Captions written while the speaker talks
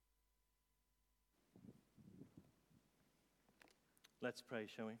Let's pray,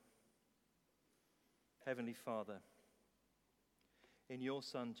 shall we? Heavenly Father, in your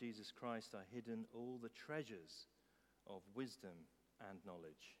Son, Jesus Christ, are hidden all the treasures of wisdom and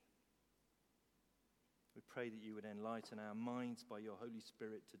knowledge. We pray that you would enlighten our minds by your Holy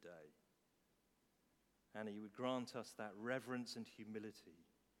Spirit today, and that you would grant us that reverence and humility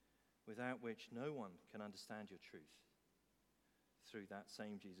without which no one can understand your truth, through that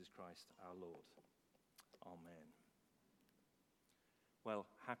same Jesus Christ our Lord. Amen. Well,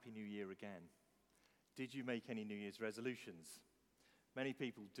 Happy New Year again. Did you make any New Year's resolutions? Many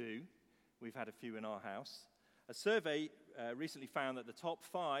people do. We've had a few in our house. A survey recently found that the top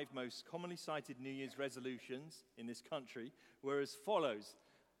 5 most commonly cited New Year's resolutions in this country were as follows.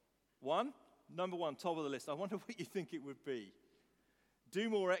 Number one, top of the list. I wonder what you think it would be.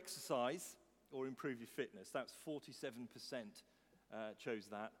 Do more exercise or improve your fitness. That's 47% chose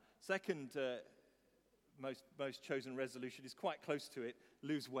that. Second most chosen resolution is quite close to it,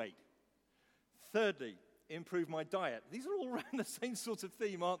 lose weight. Thirdly, improve my diet. These are all around the same sort of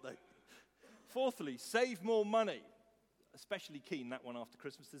theme, aren't they? Fourthly, save more money. Especially keen, that one after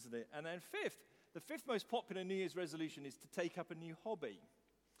Christmas, isn't it? And then the fifth most popular New Year's resolution is to take up a new hobby.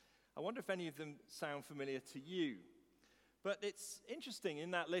 I wonder if any of them sound familiar to you. But it's interesting,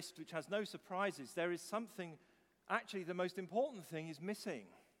 in that list, which has no surprises, there is something, actually the most important thing is missing.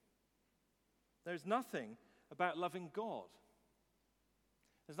 There's nothing about loving God.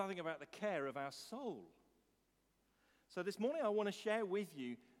 There's nothing about the care of our soul. So this morning I want to share with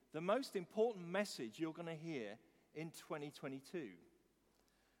you the most important message you're going to hear in 2022.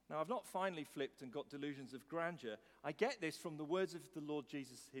 Now, I've not finally flipped and got delusions of grandeur. I get this from the words of the Lord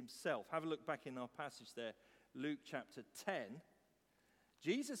Jesus himself. Have a look back in our passage there, Luke chapter 10.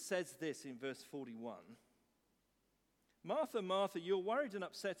 Jesus says this in verse 41. Martha, Martha, you're worried and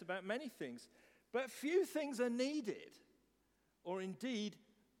upset about many things, but few things are needed, or indeed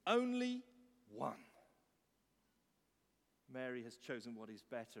only one. Mary has chosen what is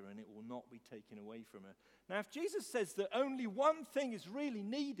better, and it will not be taken away from her. Now, if Jesus says that only one thing is really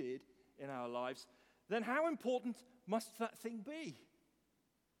needed in our lives, then how important must that thing be?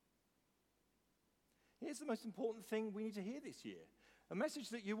 Here's the most important thing we need to hear this year. A message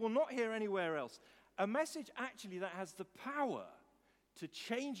that you will not hear anywhere else. A message, actually, that has the power to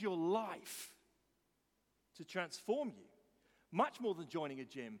change your life, to transform you, much more than joining a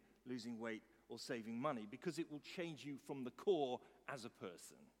gym, losing weight, or saving money, because it will change you from the core as a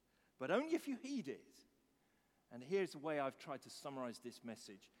person. But only if you heed it. And here's the way I've tried to summarize this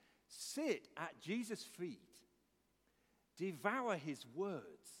message. Sit at Jesus' feet. Devour his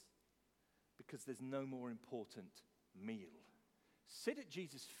words, because there's no more important meal. Sit at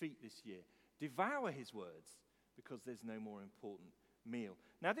Jesus' feet this year. Devour his words, because there's no more important meal.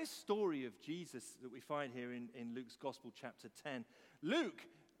 Now, this story of Jesus that we find here in Luke's Gospel, chapter 10, Luke,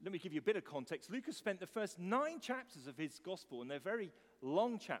 let me give you a bit of context. Luke has spent the first 9 chapters of his Gospel, and they're very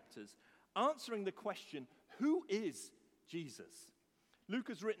long chapters, answering the question, who is Jesus? Luke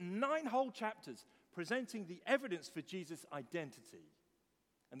has written 9 whole chapters presenting the evidence for Jesus' identity.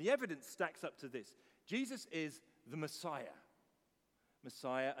 And the evidence stacks up to this. Jesus is the Messiah.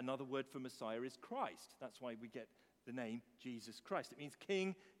 Messiah, another word for Messiah is Christ. That's why we get the name Jesus Christ. It means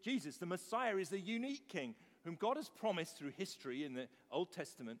King Jesus. The Messiah is a unique king whom God has promised through history in the Old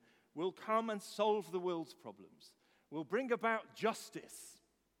Testament will come and solve the world's problems, will bring about justice,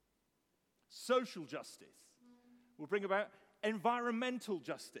 social justice, will bring about environmental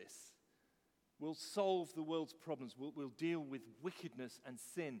justice, will solve the world's problems, will deal with wickedness and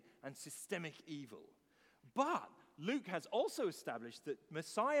sin and systemic evil. But Luke has also established that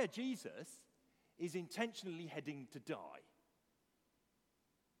Messiah Jesus is intentionally heading to die.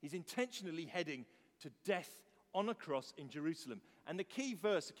 He's intentionally heading to death on a cross in Jerusalem. And the key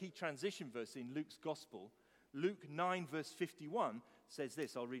verse, the key transition verse in Luke's Gospel, Luke 9 verse 51, says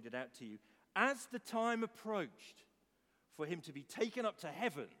this. I'll read it out to you. As the time approached for him to be taken up to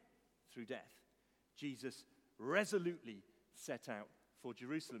heaven through death, Jesus resolutely set out for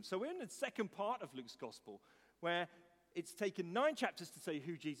Jerusalem. So we're in the second part of Luke's Gospel, where it's taken 9 chapters to say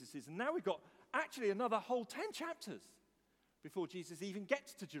who Jesus is. And now we've got actually another whole 10 chapters before Jesus even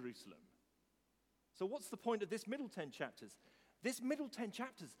gets to Jerusalem. So what's the point of this middle 10 chapters? This middle 10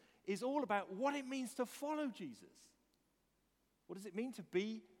 chapters is all about what it means to follow Jesus. What does it mean to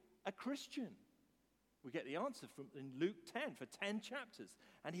be a Christian? We get the answer from in Luke 10 for 10 chapters.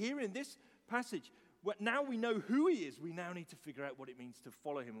 And here in this passage, now we know who he is, we now need to figure out what it means to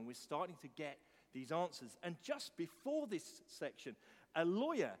follow him. And we're starting to get these answers. And just before this section, a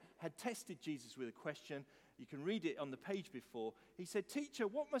lawyer had tested Jesus with a question. You can read it on the page before. He said, "Teacher,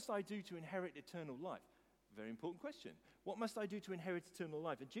 what must I do to inherit eternal life?" Very important question. What must I do to inherit eternal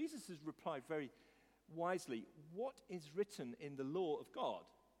life? And Jesus has replied very wisely, what is written in the law of God?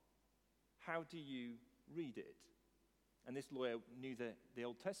 How do you read it? And this lawyer knew the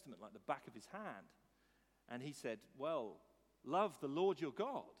Old Testament like the back of his hand. And he said, well, love the Lord your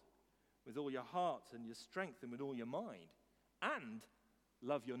God with all your heart and your strength and with all your mind. And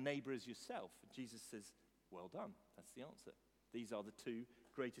love your neighbor as yourself. And Jesus says, well done. That's the answer. These are the two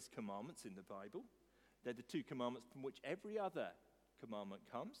greatest commandments in the Bible. They're the two commandments from which every other commandment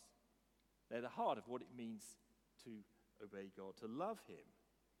comes. They're the heart of what it means to obey God, to love him,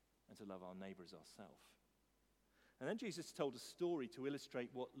 and to love our neighbor as ourselves. And then Jesus told a story to illustrate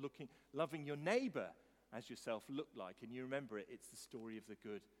what loving your neighbor as yourself looked like. And you remember it, it's the story of the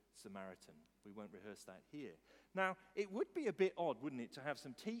Good Samaritan. We won't rehearse that here. Now, it would be a bit odd, wouldn't it, to have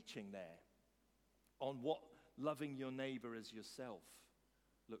some teaching there on what loving your neighbor as yourself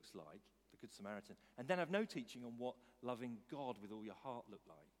looks like, the Good Samaritan, and then have no teaching on what loving God with all your heart looked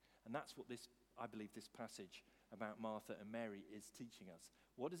like. And that's what I believe this passage about Martha and Mary is teaching us.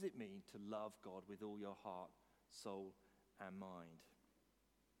 What does it mean to love God with all your heart, soul, and mind?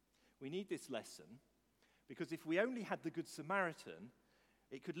 We need this lesson because if we only had the Good Samaritan,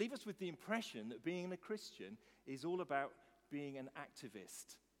 it could leave us with the impression that being a Christian is all about being an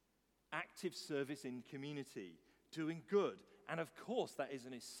activist, active service in community, doing good. And of course, that is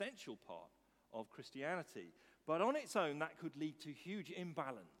an essential part of Christianity. But on its own, that could lead to huge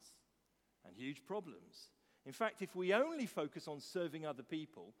imbalance and huge problems. In fact, if we only focus on serving other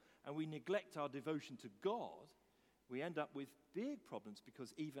people and we neglect our devotion to God, we end up with big problems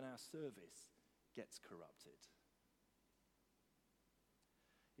because even our service gets corrupted.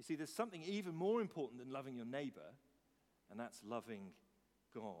 You see, there's something even more important than loving your neighbor, and that's loving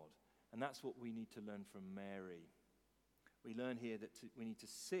God. And that's what we need to learn from Mary. We learn here that we need to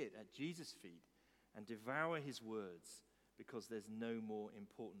sit at Jesus' feet and devour his words because there's no more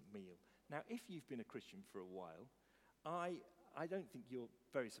important meal. Now, if you've been a Christian for a while, I don't think you're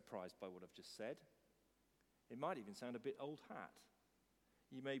very surprised by what I've just said. It might even sound a bit old hat.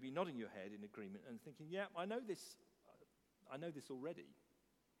 You may be nodding your head in agreement and thinking, yeah, I know this already.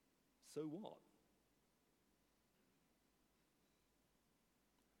 So what?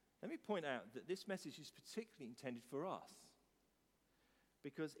 Let me point out that this message is particularly intended for us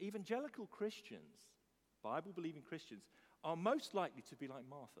because evangelical Christians, Bible-believing Christians, are most likely to be like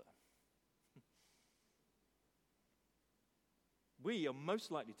Martha. We are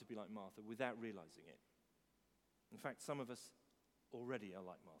most likely to be like Martha without realizing it. In fact, some of us already are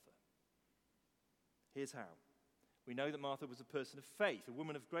like Martha. Here's how. We know that Martha was a person of faith, a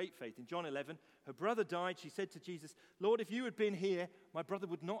woman of great faith. In John 11, her brother died. She said to Jesus, Lord, if you had been here, my brother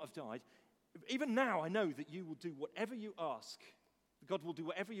would not have died. Even now I know that you will do whatever you ask. God will do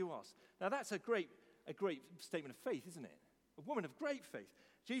whatever you ask. Now that's a great statement of faith, isn't it? A woman of great faith.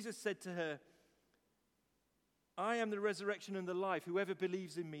 Jesus said to her, I am the resurrection and the life. Whoever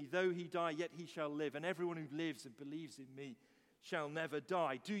believes in me, though he die, yet he shall live. And everyone who lives and believes in me shall never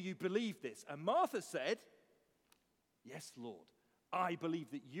die. Do you believe this? And Martha said, yes, Lord, I believe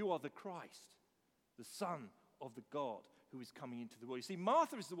that you are the Christ, the Son of the God who is coming into the world. You see,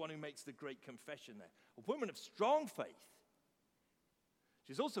 Martha is the one who makes the great confession there, a woman of strong faith.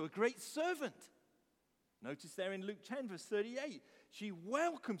 She's also a great servant. Notice there in Luke 10, verse 38, she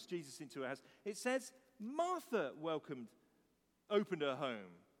welcomes Jesus into her house. It says, Martha opened her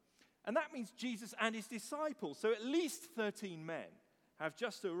home. And that means Jesus and his disciples. So at least 13 men have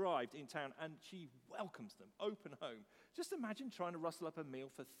just arrived in town, and she welcomes them, open home. Just imagine trying to rustle up a meal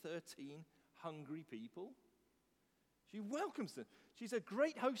for 13 hungry people. She welcomes them. She's a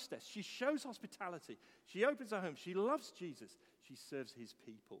great hostess. She shows hospitality. She opens her home. She loves Jesus. She serves his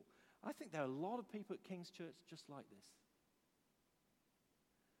people. I think there are a lot of people at King's Church just like this.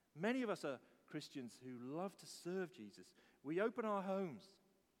 Many of us are Christians who love to serve Jesus. We open our homes.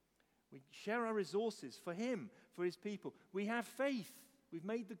 We share our resources for him, for his people. We have faith. We've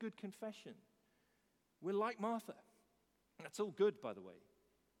made the good confession. We're like Martha. That's all good, by the way.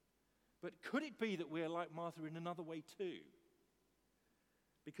 But could it be that we're like Martha in another way too?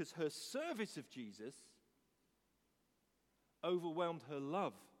 Because her service of Jesus overwhelmed her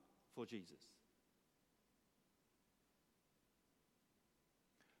love for Jesus.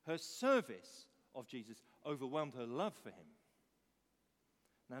 Her service of Jesus overwhelmed her love for him.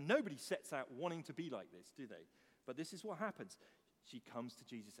 Now, nobody sets out wanting to be like this, do they? But this is what happens. She comes to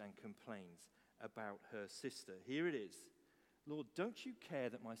Jesus and complains about her sister. Here it is. Lord, don't you care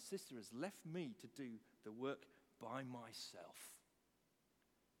that my sister has left me to do the work by myself?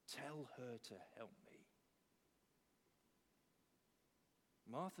 Tell her to help me.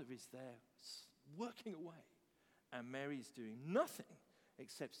 Martha is there working away. And Mary's doing nothing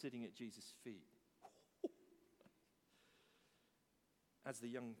except sitting at Jesus' feet. As the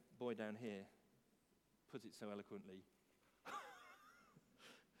young boy down here puts it so eloquently.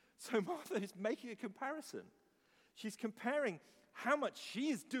 So Martha is making a comparison. She's comparing how much she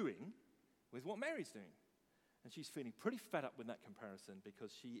is doing with what Mary's doing. And she's feeling pretty fed up with that comparison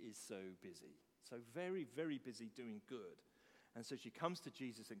because she is so busy. So very, very busy doing good. And so she comes to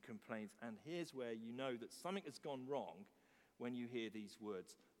Jesus and complains. And here's where you know that something has gone wrong when you hear these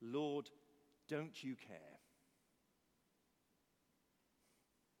words. Lord, don't you care?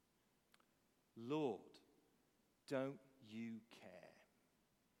 Lord, don't you care?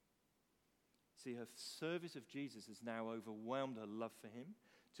 See, her service of Jesus has now overwhelmed her love for him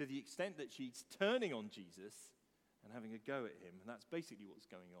to the extent that she's turning on Jesus and having a go at him. And that's basically what's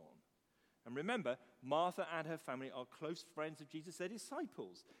going on. And remember, Martha and her family are close friends of Jesus, their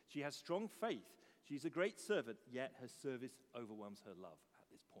disciples. She has strong faith. She's a great servant, yet her service overwhelms her love at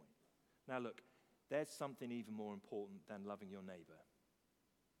this point. Now look, there's something even more important than loving your neighbor.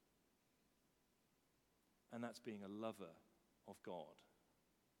 And that's being a lover of God.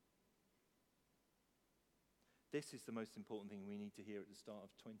 This is the most important thing we need to hear at the start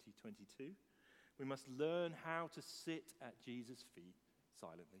of 2022. We must learn how to sit at Jesus' feet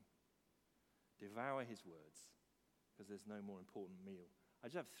silently. Devour his words, because there's no more important meal. I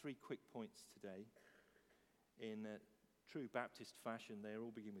just have 3 quick points today. In true Baptist fashion, they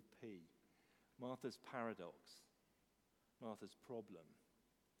all begin with P. Martha's paradox, Martha's problem,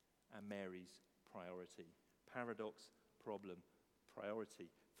 and Mary's priority. Paradox, problem, priority.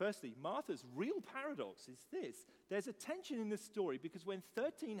 Firstly, Martha's real paradox is this. There's a tension in this story because when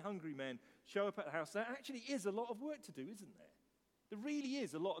 13 hungry men show up at the house, there actually is a lot of work to do, isn't there? There really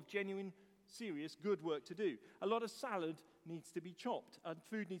is a lot of genuine, serious, good work to do. A lot of salad needs to be chopped, and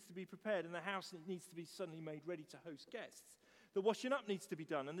food needs to be prepared, and the house needs to be suddenly made ready to host guests. The washing up needs to be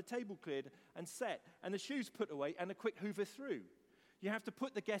done, and the table cleared and set, and the shoes put away, and a quick hoover through. You have to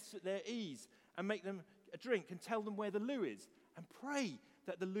put the guests at their ease and make them a drink and tell them where the loo is, and pray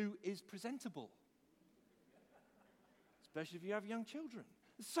that the loo is presentable. Especially if you have young children.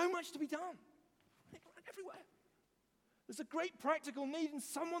 There's so much to be done. Everywhere. There's a great practical need and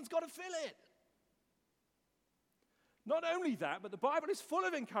someone's got to fill it. Not only that, but the Bible is full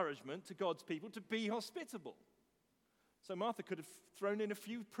of encouragement to God's people to be hospitable. So Martha could have thrown in a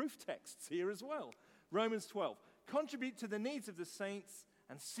few proof texts here as well. Romans 12. Contribute to the needs of the saints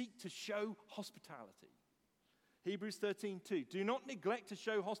and seek to show hospitality. Hebrews 13:2. Do not neglect to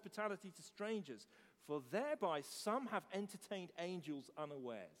show hospitality to strangers, for thereby some have entertained angels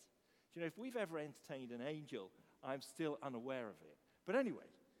unawares. Do you know, if we've ever entertained an angel, I'm still unaware of it. But anyway,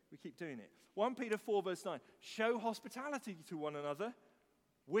 we keep doing it. 1 Peter 4 verse 9. Show hospitality to one another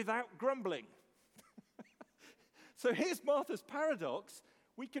without grumbling. So here's Martha's paradox.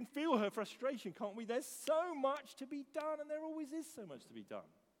 We can feel her frustration, can't we? There's so much to be done, and there always is so much to be done,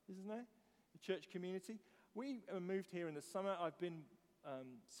 isn't there? The church community. We moved here in the summer. I've been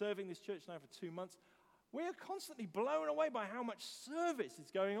serving this church now for 2 months. We are constantly blown away by how much service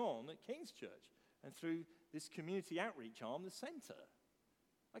is going on at King's Church and through this community outreach arm, the centre.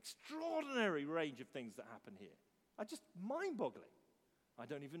 Extraordinary range of things that happen here. Just mind-boggling. I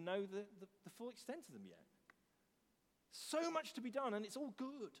don't even know the full extent of them yet. So much to be done, and it's all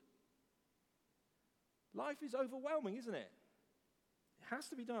good. Life is overwhelming, isn't it? It has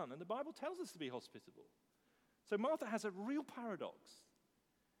to be done, and the Bible tells us to be hospitable. So Martha has a real paradox.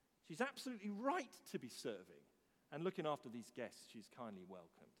 She's absolutely right to be serving and looking after these guests she's kindly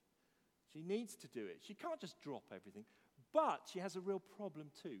welcomed. She needs to do it. She can't just drop everything, but she has a real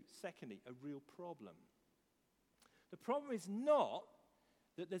problem too. Secondly, a real problem. The problem is not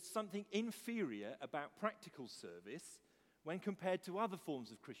that there's something inferior about practical service when compared to other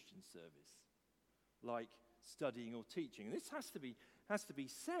forms of Christian service, like studying or teaching. And this has to be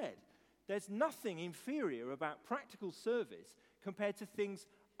said. There's nothing inferior about practical service compared to things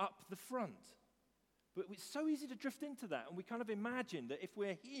up the front. But it's so easy to drift into that, and we kind of imagine that if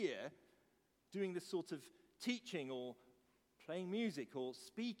we're here doing this sort of teaching or playing music or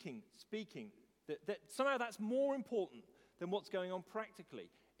speaking, that somehow that's more important than what's going on practically.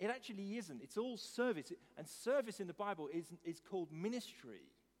 It actually isn't. It's all service. And service in the Bible is called ministry.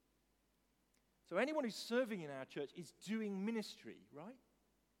 So anyone who's serving in our church is doing ministry, right?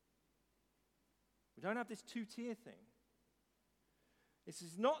 We don't have this two-tier thing. This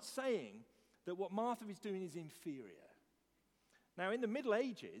is not saying that what Martha is doing is inferior. Now, in the Middle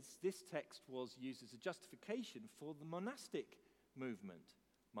Ages, this text was used as a justification for the monastic movement,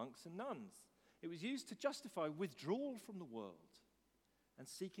 monks and nuns. It was used to justify withdrawal from the world and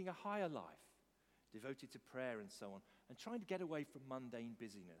seeking a higher life, devoted to prayer and so on, and trying to get away from mundane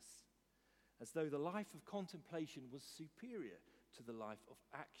busyness, as though the life of contemplation was superior to the life of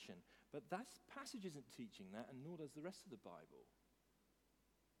action. But that passage isn't teaching that, and nor does the rest of the Bible.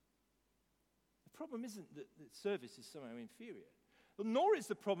 The problem isn't that service is somehow inferior, nor is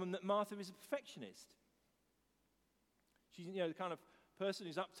the problem that Martha is a perfectionist. She's the kind of person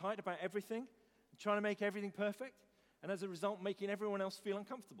who's uptight about everything, trying to make everything perfect, and as a result making everyone else feel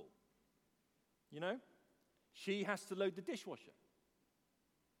uncomfortable. She has to load the dishwasher.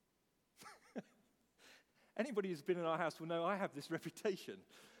 Anybody who's been in our house will know I have this reputation.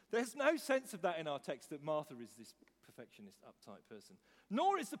 There's no sense of that in our text, that Martha is this perfectionist, uptight person.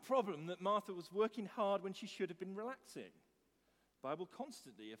 Nor is the problem that Martha was working hard when she should have been relaxing. The Bible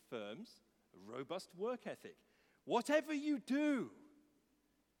constantly affirms a robust work ethic. Whatever you do,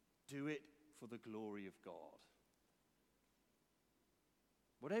 do it for the glory of God.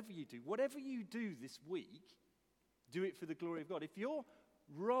 Whatever you do this week, do it for the glory of God. If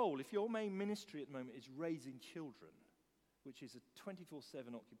your main ministry at the moment is raising children, which is a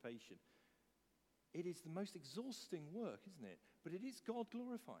 24/7 occupation, it is the most exhausting work, isn't it? But it is God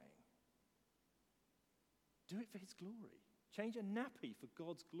glorifying. Do it for his glory. Change a nappy for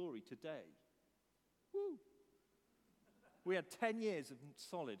God's glory today. Woo! We had 10 years of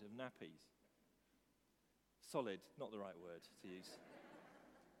nappies. Solid, not the right word to use.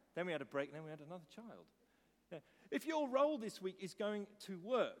 Then we had a break, and then we had another child. Yeah. If your role this week is going to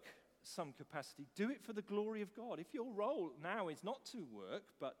work some capacity, do it for the glory of God. If your role now is not to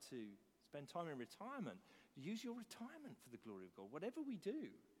work, but to spend time in retirement, use your retirement for the glory of God. Whatever we do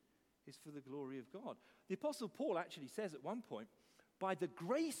is for the glory of God. The Apostle Paul actually says at one point, by the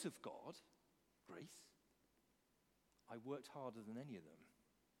grace of God, I worked harder than any of them.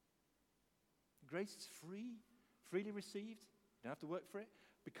 Grace is freely received. You don't have to work for it.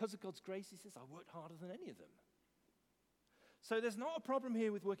 Because of God's grace, he says, I worked harder than any of them. So there's not a problem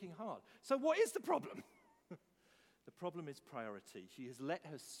here with working hard. So what is the problem? The problem is priority. She has let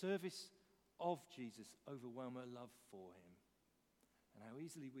her service of Jesus overwhelm her love for him. And how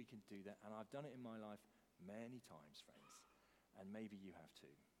easily we can do that. And I've done it in my life many times, friends. And maybe you have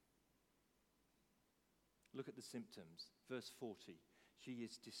too. Look at the symptoms. Verse 40. She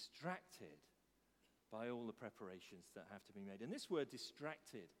is distracted by all the preparations that have to be made. And this word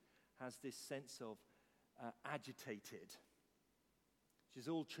distracted has this sense of agitated. She's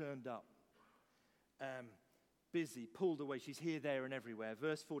all churned up, busy, pulled away. She's here, there, and everywhere.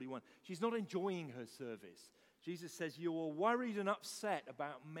 Verse 41, she's not enjoying her service. Jesus says, you are worried and upset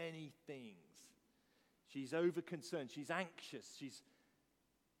about many things. She's over-concerned. She's anxious. She's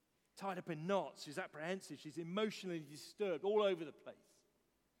tied up in knots. She's apprehensive. She's emotionally disturbed all over the place.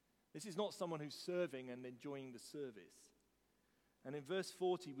 This is not someone who's serving and enjoying the service. And in verse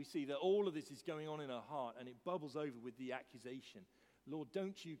 40, we see that all of this is going on in her heart, and it bubbles over with the accusation. Lord,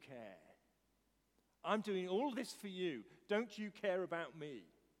 don't you care? I'm doing all this for you. Don't you care about me?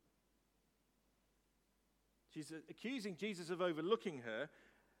 She's accusing Jesus of overlooking her,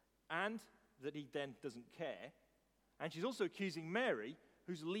 and that he then doesn't care. And she's also accusing Mary,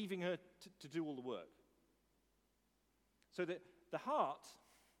 who's leaving her to do all the work. So that the heart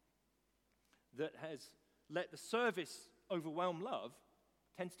that has let the service overwhelm love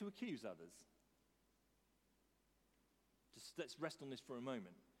tends to accuse others. Just let's rest on this for a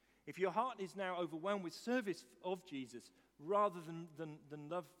moment. If your heart is now overwhelmed with service of Jesus rather than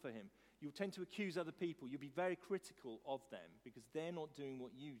love for him, you'll tend to accuse other people. You'll be very critical of them because they're not doing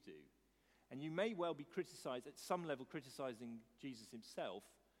what you do. And you may well be criticized, at some level, criticizing Jesus himself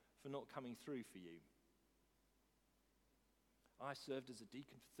for not coming through for you. I served as a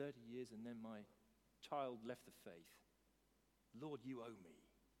deacon for 30 years and then my child left the faith. Lord, you owe me.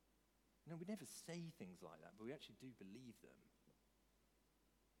 We never say things like that, but we actually do believe them.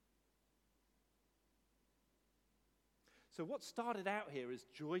 So what started out here as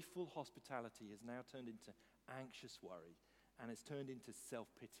joyful hospitality has now turned into anxious worry and has turned into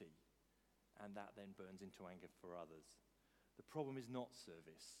self-pity. And that then burns into anger for others. The problem is not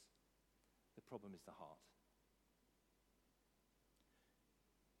service. The problem is the heart.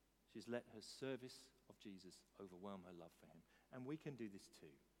 She's let her service of Jesus overwhelm her love for him. And we can do this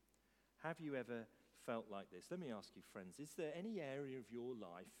too. Have you ever felt like this? Let me ask you, friends, is there any area of your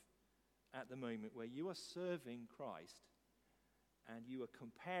life at the moment where you are serving Christ and you are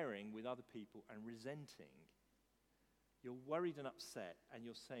comparing with other people and resenting? You're worried and upset and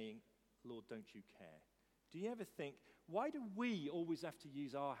you're saying, Lord, don't you care? Do you ever think, why do we always have to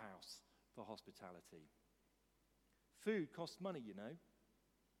use our house for hospitality? Food costs money, you know.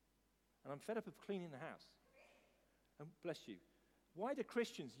 And I'm fed up of cleaning the house. And bless you. Why do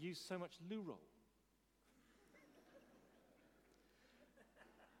Christians use so much loo roll?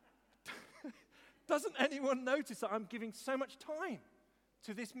 Doesn't anyone notice that I'm giving so much time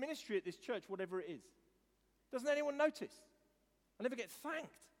to this ministry at this church, whatever it is? Doesn't anyone notice? I never get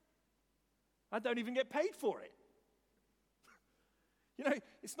thanked. I don't even get paid for it. You know,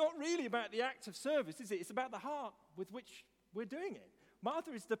 it's not really about the act of service, is it? It's about the heart with which we're doing it.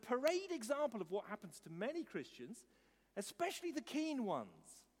 Martha is the parade example of what happens to many Christians, especially the keen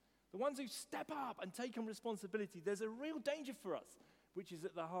ones, the ones who step up and take on responsibility. There's a real danger for us, which is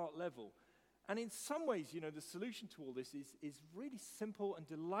at the heart level. And in some ways, you know, the solution to all this is really simple and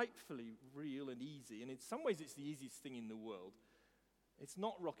delightfully real and easy. And in some ways, it's the easiest thing in the world. It's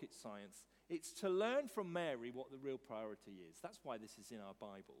not rocket science. It's to learn from Mary what the real priority is. That's why this is in our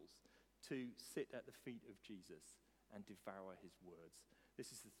Bibles, to sit at the feet of Jesus and devour his words.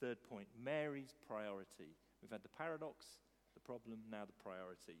 This is the third point, Mary's priority. We've had the paradox, the problem, now the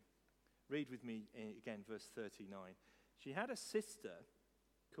priority. Read with me again, verse 39. She had a sister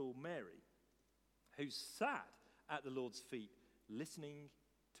called Mary who sat at the Lord's feet listening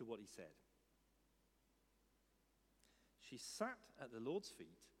to what he said. She sat at the Lord's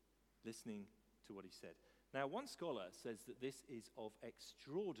feet listening to what he said. Now, one scholar says that this is of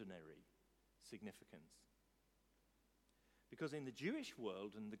extraordinary significance. Because in the Jewish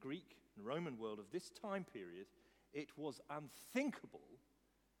world and the Greek and Roman world of this time period, it was unthinkable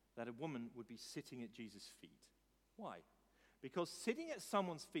that a woman would be sitting at Jesus' feet. Why? Because sitting at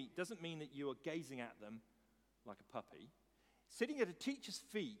someone's feet doesn't mean that you are gazing at them like a puppy. Sitting at a teacher's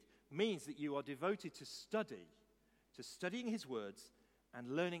feet means that you are devoted to studying his words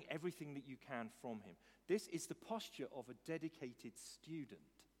and learning everything that you can from him. This is the posture of a dedicated student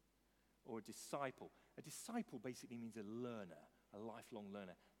or a disciple. A disciple basically means a learner, a lifelong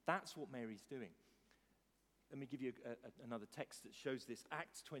learner. That's what Mary's doing. Let me give you another text that shows this.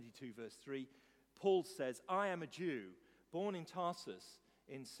 Acts 22, verse 3. Paul says, I am a Jew, born in Tarsus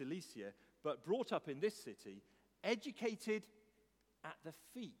in Cilicia, but brought up in this city, educated at the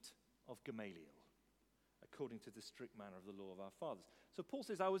feet of Gamaliel, according to the strict manner of the law of our fathers. So Paul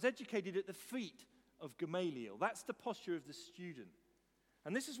says, I was educated at the feet of Gamaliel. That's the posture of the student.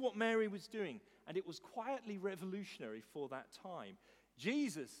 And this is what Mary was doing, and it was quietly revolutionary for that time.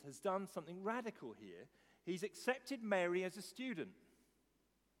 Jesus has done something radical here. He's accepted Mary as a student.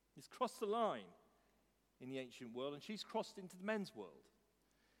 He's crossed the line in the ancient world, and she's crossed into the men's world.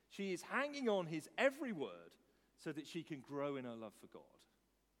 She is hanging on his every word so that she can grow in her love for God.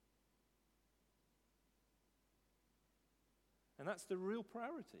 And that's the real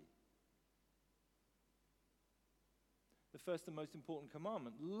priority. The first and most important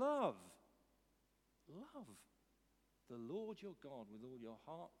commandment, love. Love the Lord your God with all your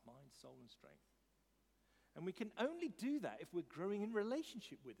heart, mind, soul, and strength. And we can only do that if we're growing in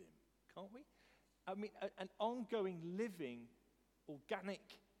relationship with him, can't we? I mean, an ongoing, living, organic,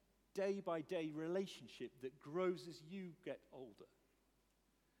 day-by-day relationship that grows as you get older.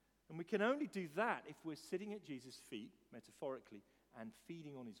 And we can only do that if we're sitting at Jesus' feet, metaphorically, and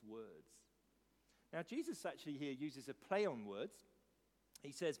feeding on his words. Now, Jesus actually here uses a play on words.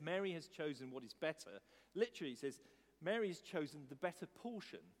 He says, Mary has chosen what is better. Literally, he says, Mary has chosen the better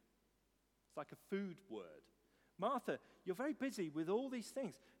portion. It's like a food word. Martha, you're very busy with all these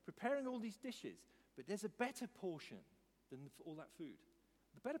things, preparing all these dishes, but there's a better portion than all that food.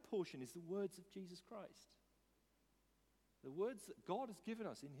 The better portion is the words of Jesus Christ. The words that God has given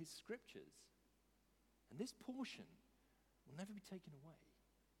us in his scriptures. And this portion will never be taken away.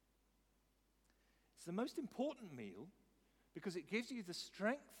 It's the most important meal because it gives you the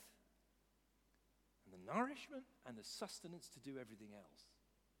strength and the nourishment and the sustenance to do everything else.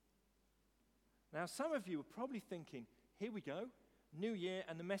 Now, some of you are probably thinking, here we go, New Year,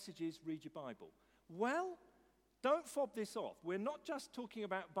 and the message is read your Bible. Well, don't fob this off. We're not just talking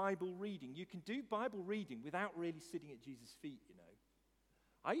about Bible reading. You can do Bible reading without really sitting at Jesus' feet, you know.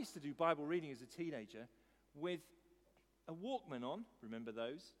 I used to do Bible reading as a teenager with a Walkman on, remember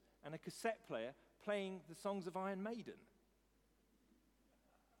those, and a cassette player playing the songs of Iron Maiden.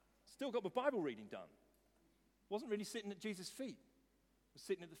 Still got my Bible reading done. Wasn't really sitting at Jesus' feet. Was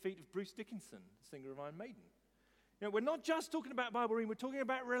sitting at the feet of Bruce Dickinson, singer of Iron Maiden. You know, we're not just talking about Bible reading, we're talking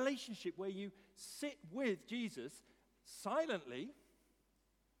about relationship where you sit with Jesus silently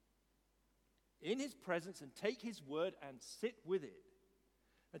in his presence and take his word and sit with it.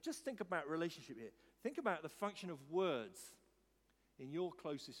 Now just think about relationship here. Think about the function of words in your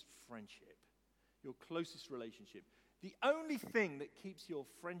closest friendship, your closest relationship. The only thing that keeps your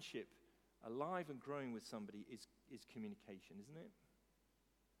friendship alive and growing with somebody is communication, isn't it?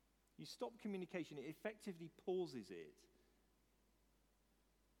 You stop communication, it effectively pauses it.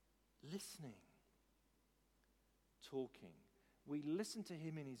 Listening, talking. We listen to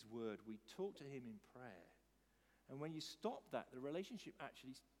him in his word. We talk to him in prayer. And when you stop that, the relationship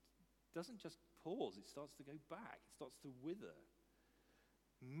actually doesn't just pause, it starts to go back, it starts to wither.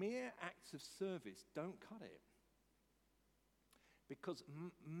 Mere acts of service don't cut it. Because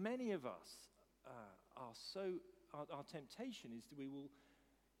many of us our temptation is that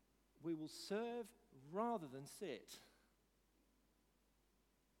we will serve rather than sit.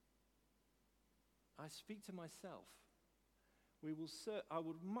 I speak to myself. I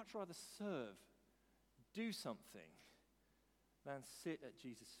would much rather serve, do something, than sit at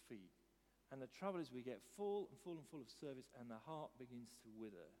Jesus' feet. And the trouble is we get full and full and full of service, and the heart begins to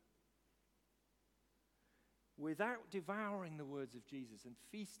wither. Without devouring the words of Jesus and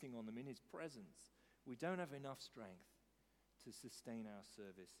feasting on them in his presence, we don't have enough strength to sustain our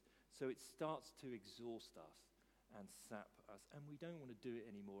service. So it starts to exhaust us and sap us, and we don't want to do it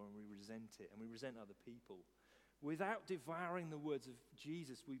anymore, and we resent it, and we resent other people. Without devouring the words of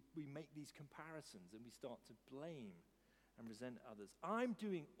Jesus, we make these comparisons, and we start to blame and resent others. I'm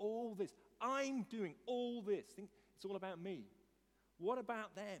doing all this. Think it's all about me. What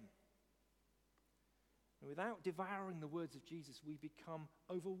about them? And without devouring the words of Jesus, we become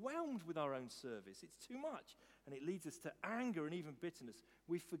overwhelmed with our own service. It's too much, and it leads us to anger and even bitterness.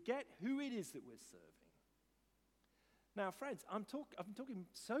 We forget who it is that we're serving. Now, friends, I'm talking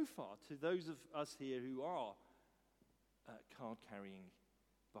so far to those of us here who are card-carrying,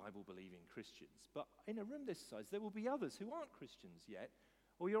 Bible-believing Christians. But in a room this size, there will be others who aren't Christians yet,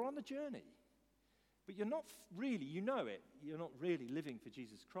 or you're on the journey. But you're not really, you know it, you're not really living for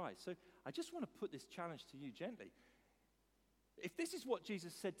Jesus Christ. So I just want to put this challenge to you gently. If this is what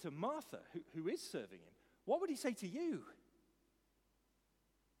Jesus said to Martha, who is serving him, what would he say to you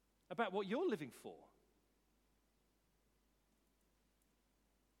about what you're living for?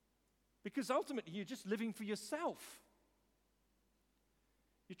 Because ultimately, you're just living for yourself.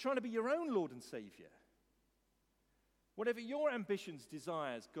 You're trying to be your own Lord and Savior. Whatever your ambitions,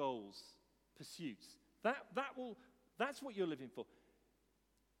 desires, goals, pursuits, that's what you're living for.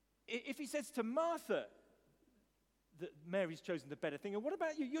 If he says to Martha that Mary's chosen the better thing, and what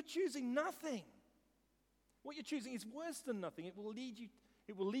about you? You're choosing nothing. What you're choosing is worse than nothing. It will lead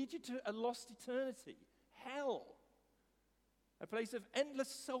you to a lost eternity, hell, a place of endless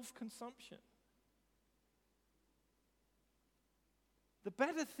self-consumption. The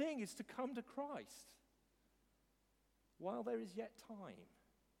better thing is to come to Christ while there is yet time.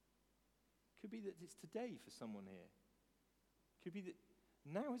 Could be that it's today for someone here. Could be that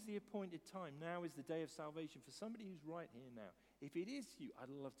now is the appointed time. Now is the day of salvation for somebody who's right here now. If it is you, I'd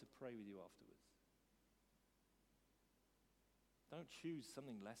love to pray with you afterwards. Don't choose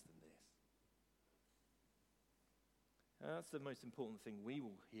something less than this. That's the most important thing we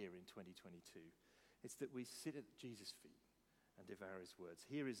will hear in 2022. It's that we sit at Jesus' feet and devour his words.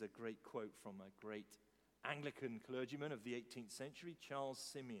 Here is a great quote from a great Anglican clergyman of the 18th century, Charles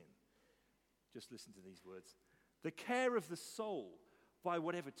Simeon. Just listen to these words. The care of the soul, by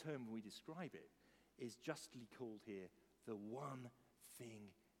whatever term we describe it, is justly called here the one thing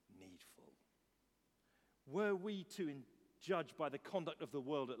needful. Were we to judge by the conduct of the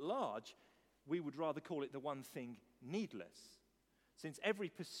world at large, we would rather call it the one thing needless, since every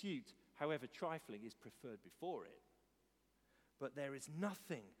pursuit, however trifling, is preferred before it. But there is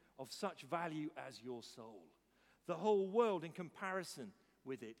nothing of such value as your soul. The whole world, in comparison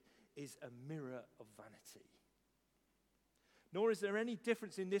with it, is a mirror of vanity. Nor is there any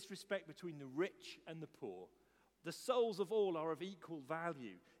difference in this respect between the rich and the poor. The souls of all are of equal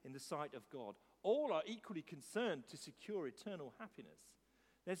value in the sight of God. All are equally concerned to secure eternal happiness.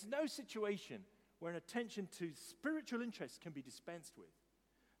 There's no situation where an attention to spiritual interests can be dispensed with.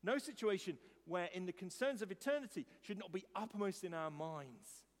 No situation where in the concerns of eternity should not be uppermost in our minds.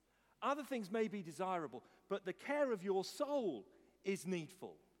 Other things may be desirable, but the care of your soul is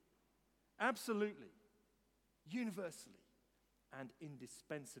needful. Absolutely, universally, and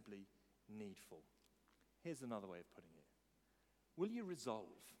indispensably needful. Here's another way of putting it. Will you resolve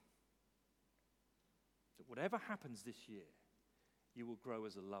that whatever happens this year, you will grow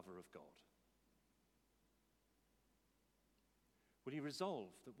as a lover of God? Will you resolve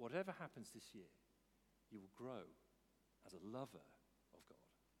that whatever happens this year, you will grow as a lover of God?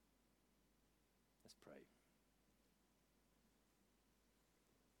 Let's pray.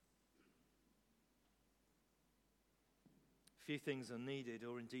 Few things are needed,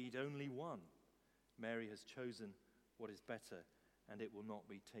 or indeed only one. Mary has chosen what is better, and it will not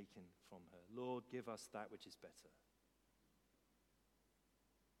be taken from her. Lord, give us that which is better.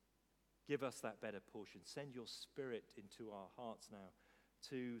 Give us that better portion. Send your Spirit into our hearts now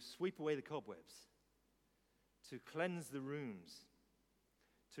to sweep away the cobwebs, to cleanse the rooms,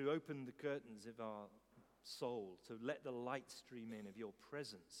 to open the curtains of our soul, to let the light stream in of your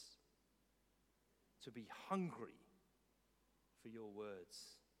presence, to be hungry for your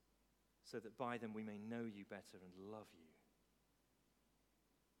words, so that by them we may know you better and love you,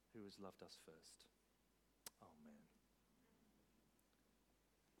 who has loved us first. Amen.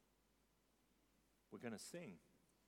 We're going to sing.